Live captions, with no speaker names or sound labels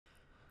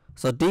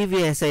So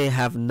DVSA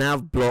have now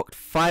blocked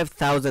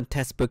 5,000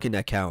 test booking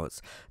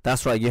accounts.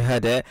 That's right, you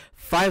heard it.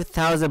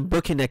 5,000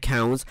 booking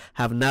accounts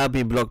have now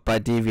been blocked by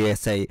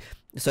DVSA.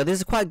 So this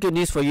is quite good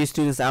news for you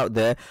students out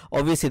there.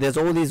 Obviously, there's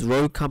all these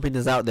road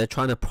companies out there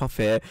trying to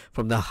profit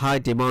from the high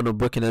demand of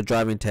booking a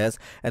driving test,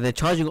 and they're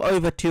charging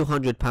over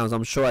 £200.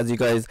 I'm sure, as you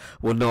guys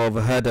will know,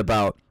 have heard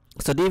about.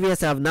 So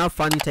DVSA have now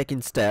finally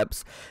taken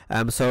steps.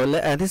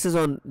 This is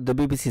on the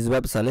BBC's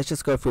website. Let's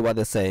just go through what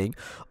they're saying.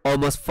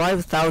 Almost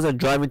 5,000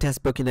 driving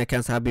test booking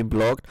accounts have been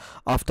blocked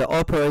after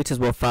operators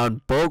were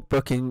found bulk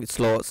booking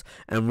slots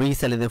and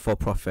reselling them for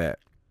profit.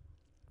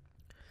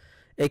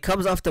 It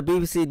comes after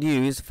BBC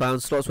News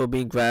found slots were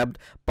being grabbed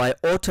by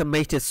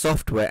automated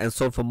software and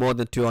sold for more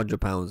than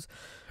 £200.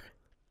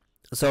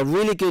 So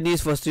really good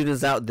news for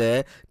students out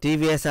there.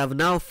 DVS have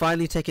now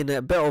finally taken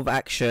a bit of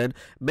action.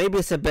 Maybe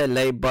it's a bit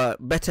late,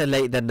 but better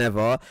late than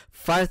never.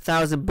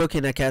 5,000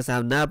 booking accounts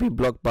have now been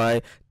blocked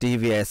by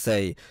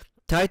DVSA.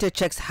 Tighter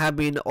checks have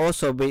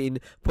also been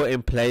put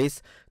in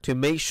place to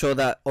make sure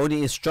that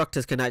only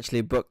instructors can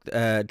actually book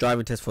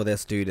driving tests for their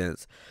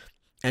students.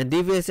 And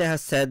DVSA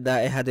has said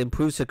that it had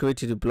improved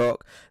security to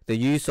block the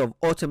use of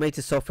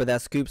automated software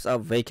that scoops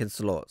up vacant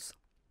slots.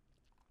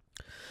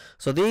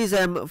 So these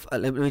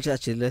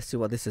let's see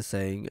what this is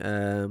saying.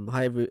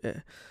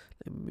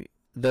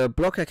 The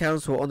block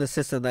accounts were on the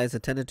system that is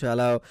intended to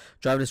allow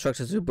driving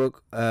instructors to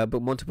book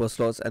multiple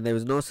slots, and there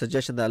was no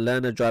suggestion that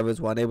learner drivers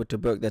were unable to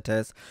book their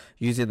tests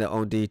using their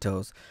own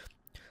details.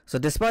 So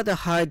despite the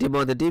high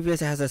demand, the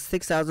DVSA has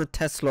 6,000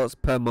 test slots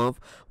per month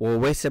were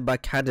wasted by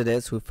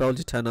candidates who failed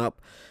to turn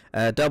up,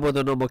 double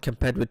the normal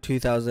compared with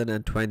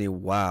 2020.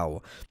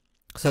 Wow.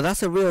 So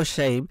that's a real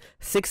shame.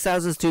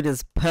 6,000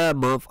 students per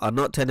month are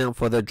not turning up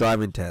for the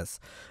driving test.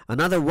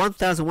 Another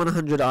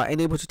 1,100 are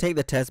unable to take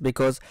the test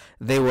because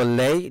they were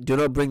late, do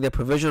not bring their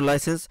provisional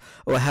license,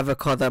 or have a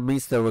car that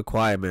meets the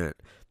requirement.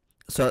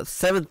 So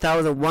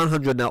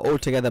 7,100 now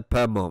altogether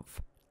per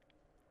month.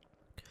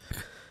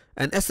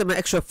 An estimate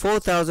extra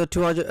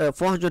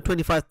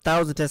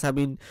 425,000 tests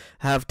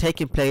have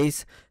taken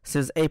place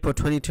since April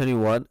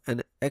 2021.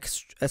 An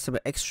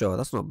estimate extra,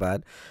 that's not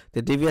bad.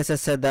 The DVSA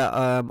said that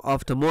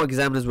after more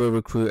examiners were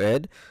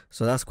recruited,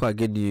 so that's quite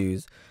good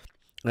news.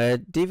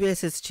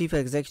 DVSA's chief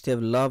executive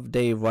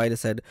Loveday Ryder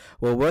said,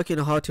 "We're working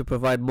hard to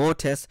provide more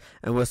tests,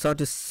 and we're starting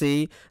to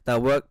see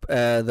that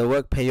the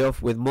work pay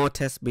off with more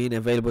tests being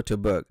available to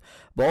book.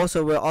 But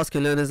also we're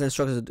asking learners and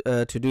instructors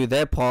to do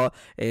their part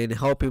in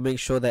helping make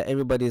sure that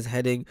everybody is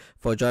heading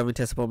for a driving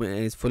test appointment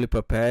and is fully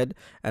prepared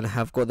and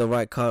have got the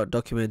right car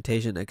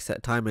documentation,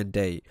 except time and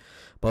date.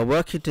 By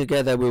working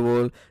together, we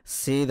will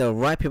see the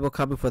right people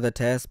coming for the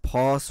test,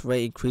 pass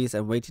rate increase,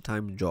 and waiting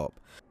time drop."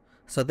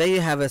 So there you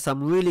have it,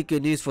 some really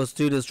good news for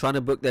students trying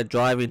to book their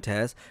driving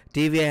test.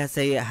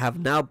 DVSA have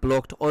now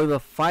blocked over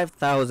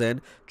 5,000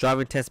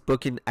 driving test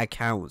booking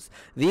accounts.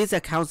 These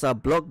accounts are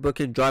block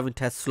booking driving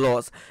test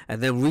slots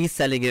and then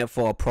reselling it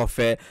for a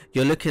profit.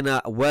 You're looking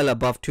at well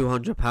above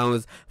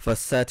 £200 for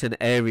certain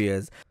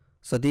areas.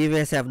 So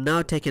DVSA have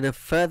now taken a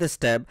further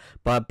step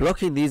by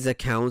blocking these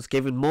accounts,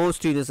 giving more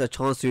students a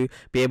chance to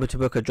be able to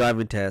book a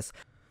driving test.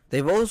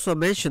 They've also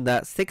mentioned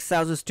that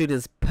 6,000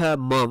 students per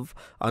month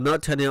are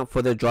not turning up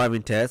for their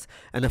driving test,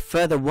 and a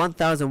further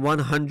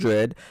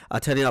 1,100 are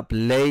turning up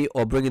late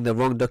or bringing the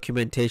wrong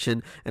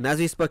documentation. And as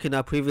we spoke in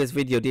our previous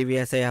video,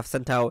 DVSA have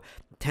sent out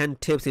 10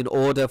 tips in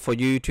order for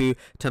you to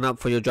turn up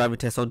for your driving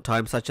test on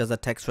time, such as a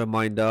text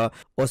reminder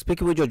or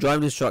speaking with your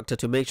driving instructor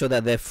to make sure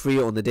that they're free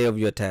on the day of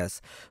your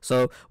test.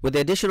 So with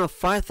the addition of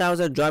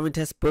 5,000 driving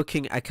test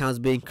booking accounts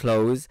being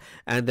closed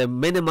and the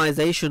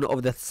minimization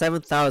of the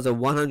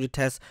 7,100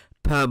 tests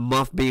per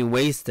month being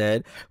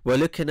wasted, we're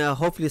looking at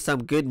hopefully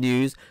some good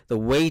news. The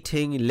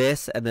waiting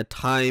list and the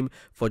time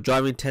for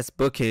driving test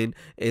booking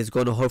is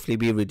going to hopefully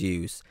be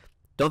reduced.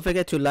 Don't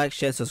forget to like,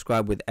 share,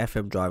 subscribe with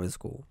FM Driving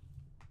School.